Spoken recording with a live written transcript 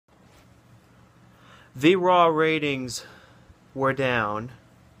The Raw ratings were down,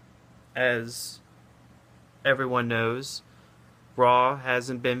 as everyone knows. Raw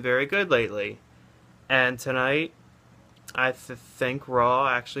hasn't been very good lately. And tonight, I think Raw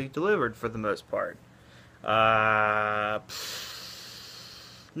actually delivered for the most part. Uh,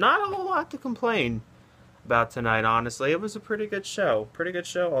 Not a whole lot to complain about tonight, honestly. It was a pretty good show. Pretty good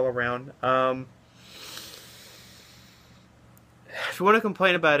show all around. If you want to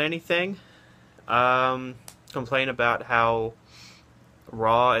complain about anything, complain about how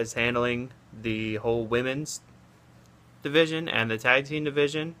Raw is handling the whole women's division and the tag team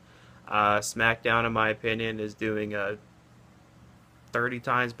division. SmackDown, in my opinion, is doing a 30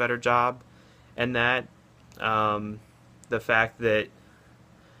 times better job in that. The fact that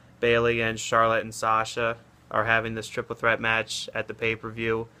Bayley and Charlotte and Sasha are having this triple threat match at the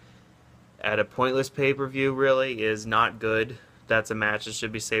pay-per-view, at a pointless pay-per-view, really, is not good. That's a match that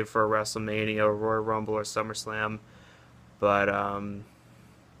should be saved for a WrestleMania or Royal Rumble or SummerSlam. But,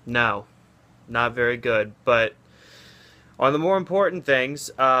 no. Not very good. But on the more important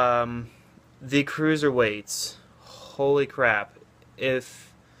things, the cruiserweights. Holy crap.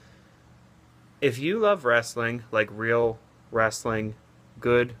 If you love wrestling, like real wrestling,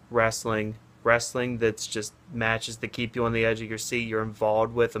 good wrestling, wrestling that's just matches that keep you on the edge of your seat, you're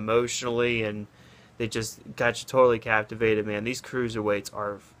involved with emotionally, and they just got you totally captivated, man. These cruiserweights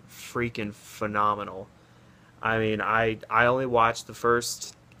are freaking phenomenal. I mean, I only watched the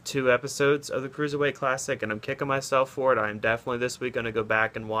first 2 episodes of the Cruiserweight Classic, and I'm kicking myself for it. I'm definitely this week going to go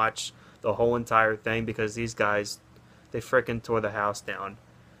back and watch the whole entire thing, because these guys, they freaking tore the house down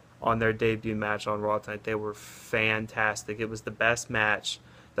on their debut match on Raw tonight. They were fantastic. It was the best match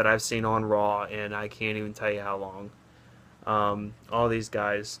that I've seen on Raw, and I can't even tell you how long. All these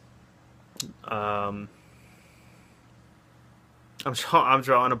guys. I'm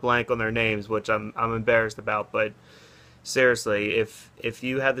drawing a blank on their names, which I'm embarrassed about. But seriously, if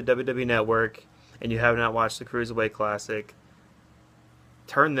you have the WWE Network and you have not watched the Cruiserweight Classic,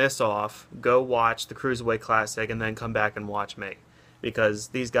 turn this off, go watch the Cruiserweight Classic, and then come back and watch me, because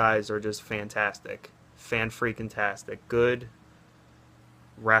these guys are just fantastic, fan-freaking-tastic, good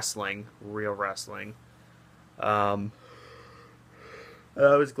wrestling, real wrestling. I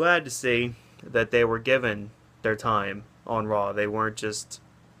was glad to see that they were given their time on Raw. They weren't just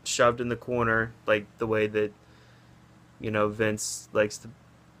shoved in the corner like the way that, Vince likes to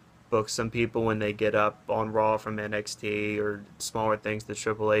book some people when they get up on Raw from NXT or smaller things that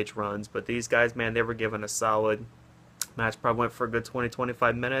Triple H runs. But these guys, man, they were given a solid match. Probably went for a good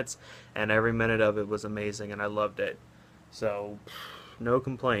 20-25 minutes, and every minute of it was amazing, and I loved it. So, no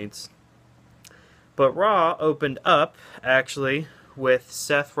complaints. But Raw opened up, actually, with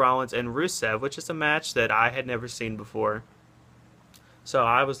Seth Rollins and Rusev, which is a match that I had never seen before. So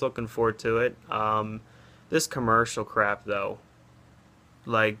I was looking forward to it. This commercial crap, though,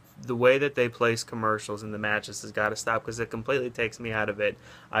 like, the way that they place commercials in the matches has got to stop, because it completely takes me out of it.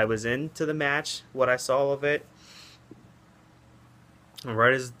 I was into the match, what I saw of it, and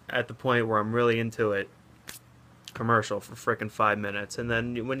right at the point where I'm really into it, commercial for frickin' 5 minutes, and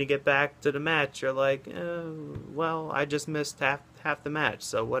then when you get back to the match, you're like, well, I just missed half the match,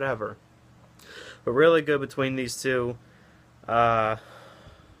 so whatever. But really good between these two.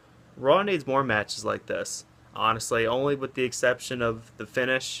 Raw needs more matches like this, honestly, only with the exception of the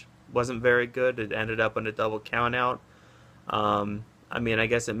finish. Wasn't very good. It ended up in a double count out. I mean, I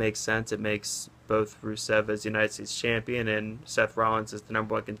guess it makes sense. It makes both Rusev as United States Champion and Seth Rollins as the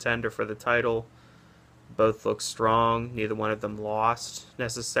 #1 contender for the title. Both look strong. Neither one of them lost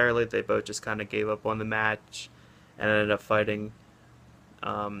necessarily. They both just kind of gave up on the match and ended up fighting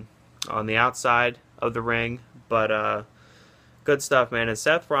on the outside of the ring. But good stuff, man. And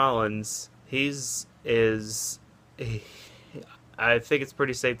Seth Rollins, I think it's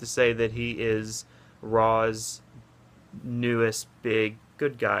pretty safe to say that he is Raw's newest big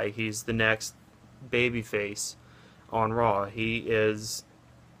good guy. He's the next babyface on Raw. He is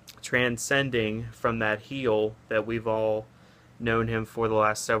transcending from that heel that we've all known him for the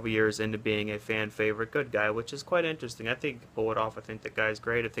last several years into being a fan favorite good guy, which is quite interesting. I think he could pull it off. I think the guy's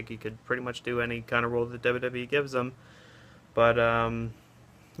great. I think he could pretty much do any kind of role that WWE gives him. But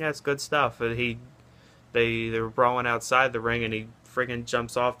yeah, it's good stuff. They were brawling outside the ring, and he friggin'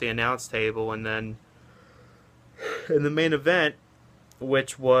 jumps off the announce table, and then in the main event,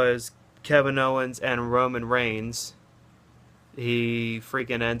 which was Kevin Owens and Roman Reigns, he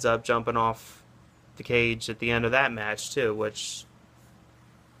freaking ends up jumping off the cage at the end of that match too, which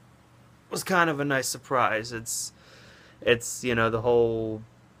was kind of a nice surprise. It's the whole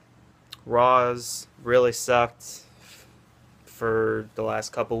Raw's really sucked for the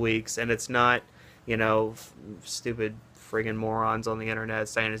last couple weeks, and it's not you know, stupid friggin' morons on the internet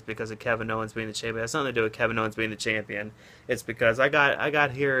saying it's because of Kevin Owens being the champion. It has nothing to do with Kevin Owens being the champion. It's because I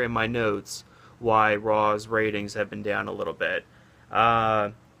got here in my notes why Raw's ratings have been down a little bit.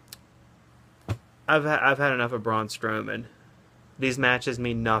 Uh, I've had enough of Braun Strowman. These matches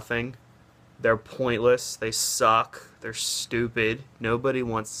mean nothing. They're pointless. They suck. They're stupid. Nobody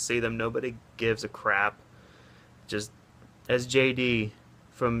wants to see them. Nobody gives a crap. Just as JD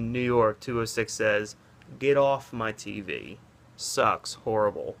from New York 206 says, get off my TV. Sucks.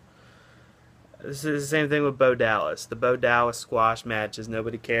 Horrible. This is the same thing with Bo Dallas. The Bo Dallas squash matches,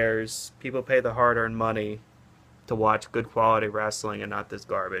 nobody cares. People pay the hard-earned money to watch good quality wrestling and not this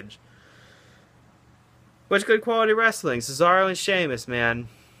garbage. Which good quality wrestling? Cesaro and Sheamus, man.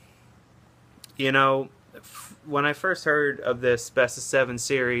 You know, when I first heard of this Best of 7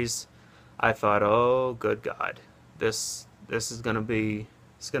 series, I thought, oh, good God. This is gonna be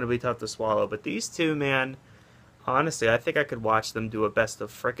tough to swallow. But these two, man, honestly, I think I could watch them do a best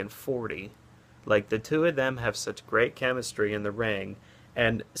of frickin' 40. Like, the two of them have such great chemistry in the ring.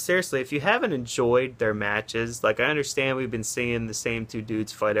 And seriously, if you haven't enjoyed their matches, like, I understand we've been seeing the same two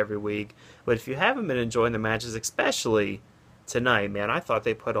dudes fight every week, but if you haven't been enjoying their matches, especially tonight, man, I thought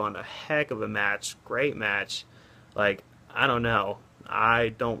they put on a heck of a match. Great match. Like, I don't know. I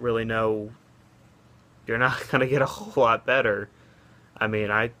don't really know. You're not going to get a whole lot better. I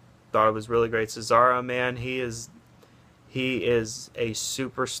mean, I thought it was really great. Cesaro, man, he is a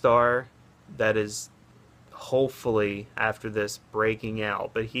superstar that is hopefully after this breaking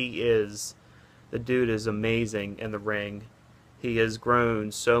out. But the dude is amazing in the ring. He has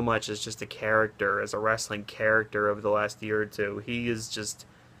grown so much as just a character, as a wrestling character over the last year or two. He is just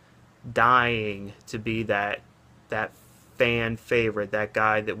dying to be that fan favorite, that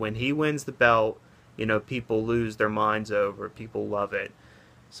guy that when he wins the belt, you know, people lose their minds over. People love it.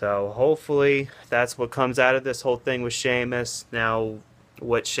 So hopefully that's what comes out of this whole thing with Sheamus. Now,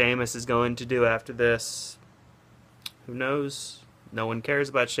 what Sheamus is going to do after this, who knows? No one cares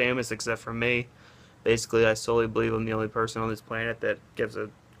about Sheamus except for me. Basically, I solely believe I'm the only person on this planet that gives a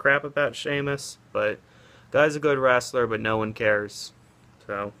crap about Sheamus. But guy's a good wrestler, but no one cares.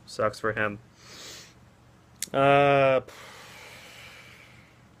 So, sucks for him.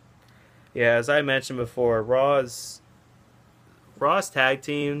 Yeah, as I mentioned before, Raw's tag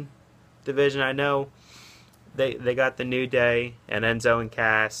team division, I know they got the New Day and Enzo and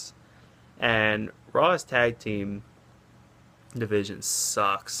Cass, and Raw's tag team division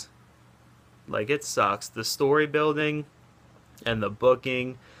sucks. Like, it sucks. The story building and the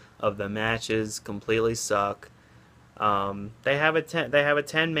booking of the matches completely suck. They have a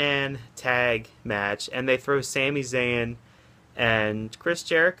 10-man tag match, and they throw Sami Zayn and Chris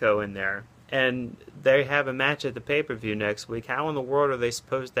Jericho in there, and they have a match at the pay-per-view next week. How in the world are they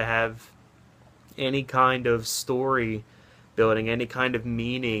supposed to have any kind of story building, any kind of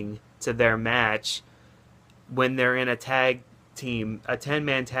meaning to their match when they're in a tag team, a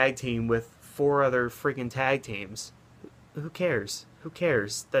 10-man tag team with 4 other freaking tag teams? Who cares? Who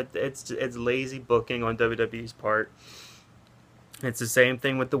cares? That it's lazy booking on WWE's part. It's the same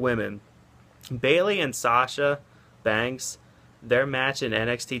thing with the women. Bayley and Sasha Banks, their match in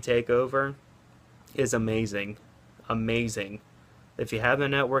NXT TakeOver is amazing. Amazing. If you have the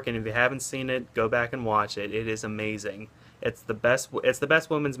network and if you haven't seen it, go back and watch it. It is amazing. It's the best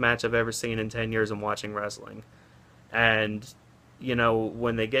women's match I've ever seen in 10 years of watching wrestling. And, you know,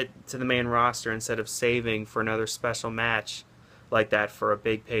 when they get to the main roster, instead of saving for another special match like that for a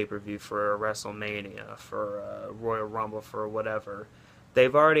big pay-per-view, for a WrestleMania, for a Royal Rumble, for whatever,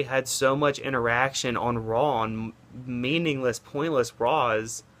 they've already had so much interaction on Raw, on meaningless, pointless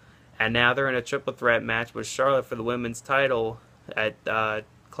Raws, and now they're in a triple threat match with Charlotte for the women's title at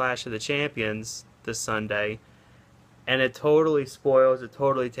Clash of the Champions this Sunday, and it totally spoils, it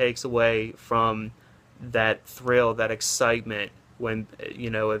totally takes away from that thrill, that excitement when, you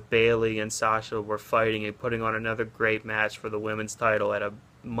know, if Bayley and Sasha were fighting and putting on another great match for the women's title at a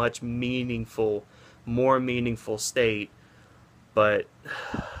much more meaningful state. But,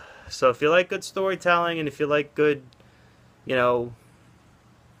 so if you like good storytelling and if you like good, you know,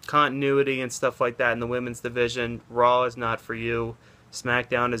 continuity and stuff like that in the women's division, Raw is not for you.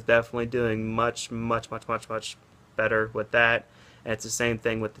 SmackDown is definitely doing much better with that. And it's the same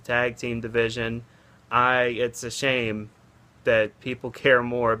thing with the tag team division. It's a shame that people care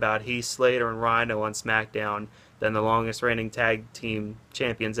more about Heath Slater and Rhino on SmackDown than the longest reigning tag team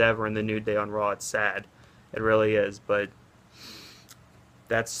champions ever in the New Day on Raw. It's sad. It really is, but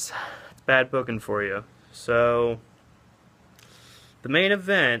that's bad booking for you. So, the main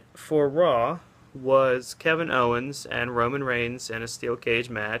event for Raw was Kevin Owens and Roman Reigns in a steel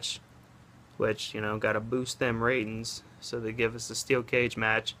cage match which, you know, got to boost them ratings, so they give us a steel cage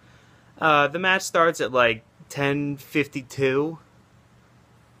match. The match starts at like 10:52,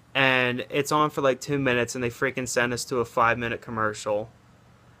 and it's on for like 2 minutes, and they freaking send us to a 5-minute commercial.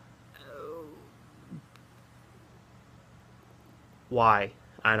 Why?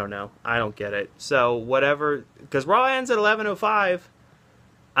 I don't know. I don't get it. So whatever, because Raw ends at 11:05.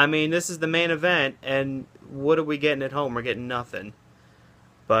 I mean, this is the main event, and what are we getting at home? We're getting nothing.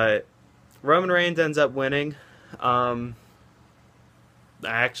 But Roman Reigns ends up winning. I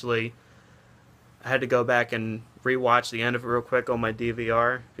had to go back and rewatch the end of it real quick on my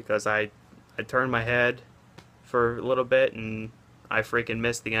DVR because I turned my head for a little bit and I freaking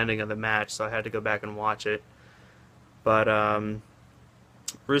missed the ending of the match, so I had to go back and watch it. But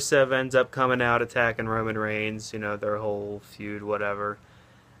Rusev ends up coming out attacking Roman Reigns, you know, their whole feud, whatever.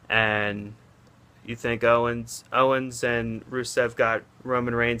 And you think Owens and Rusev got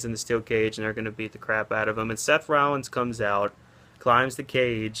Roman Reigns in the steel cage and they're going to beat the crap out of him. And Seth Rollins comes out, climbs the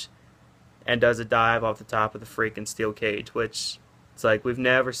cage, and does a dive off the top of the freaking steel cage, which it's like we've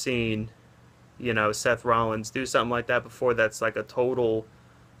never seen, you know, Seth Rollins do something like that before. That's like a total...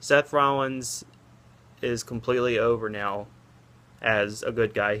 Seth Rollins is completely over now as a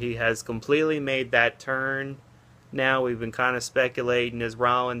good guy. He has completely made that turn. Now we've been kind of speculating, is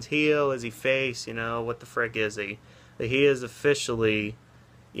Rollins heel, is he face, you know, what the frick is he? But he is officially,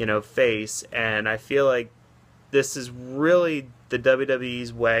 you know, face, and I feel like this is really the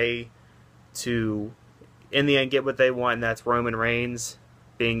WWE's way to, in the end, get what they want, and that's Roman Reigns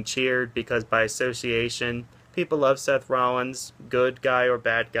being cheered, because by association, people love Seth Rollins, good guy or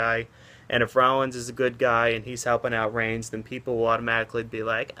bad guy, and if Rollins is a good guy and he's helping out Reigns, then people will automatically be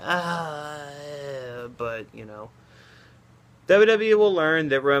like, but, you know, WWE will learn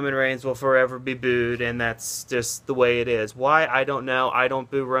that Roman Reigns will forever be booed, and that's just the way it is. Why? I don't know. I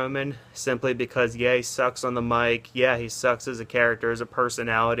don't boo Roman simply because, yeah, he sucks on the mic. Yeah, he sucks as a character, as a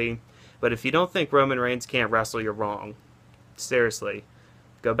personality. But if you don't think Roman Reigns can't wrestle, you're wrong. Seriously.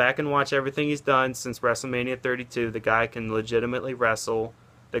 Go back and watch everything he's done since WrestleMania 32. The guy can legitimately wrestle.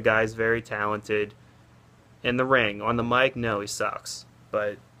 The guy's very talented. In the ring. On the mic, no, he sucks.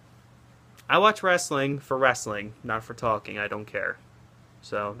 But I watch wrestling for wrestling, not for talking. I don't care.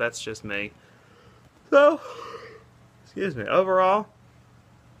 So, that's just me. So, excuse me. Overall,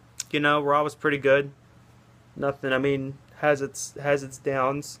 you know, Raw was pretty good. Nothing, I mean, has its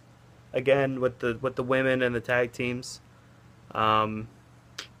downs. Again, with the women and the tag teams.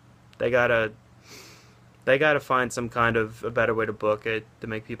 They gotta find some kind of a better way to book it to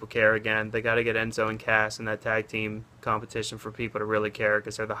make people care again. They gotta get Enzo and Cass in that tag team competition for people to really care,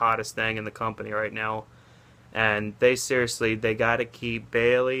 because they're the hottest thing in the company right now. And they gotta keep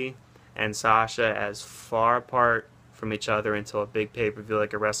Bayley and Sasha as far apart from each other until a big pay-per-view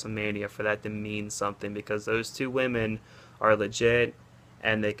like a WrestleMania for that to mean something, because those two women are legit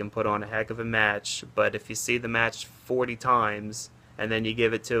and they can put on a heck of a match. But if you see the match 40 times and then you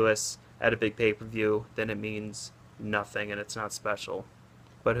give it to us at a big pay-per-view, then it means nothing and it's not special.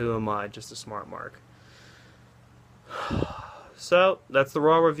 But who am I? Just a smart mark. So, that's the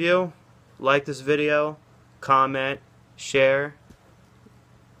Raw review. Like this video, comment, share,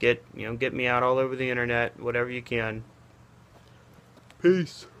 get me out all over the internet, whatever you can.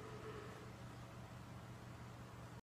 Peace.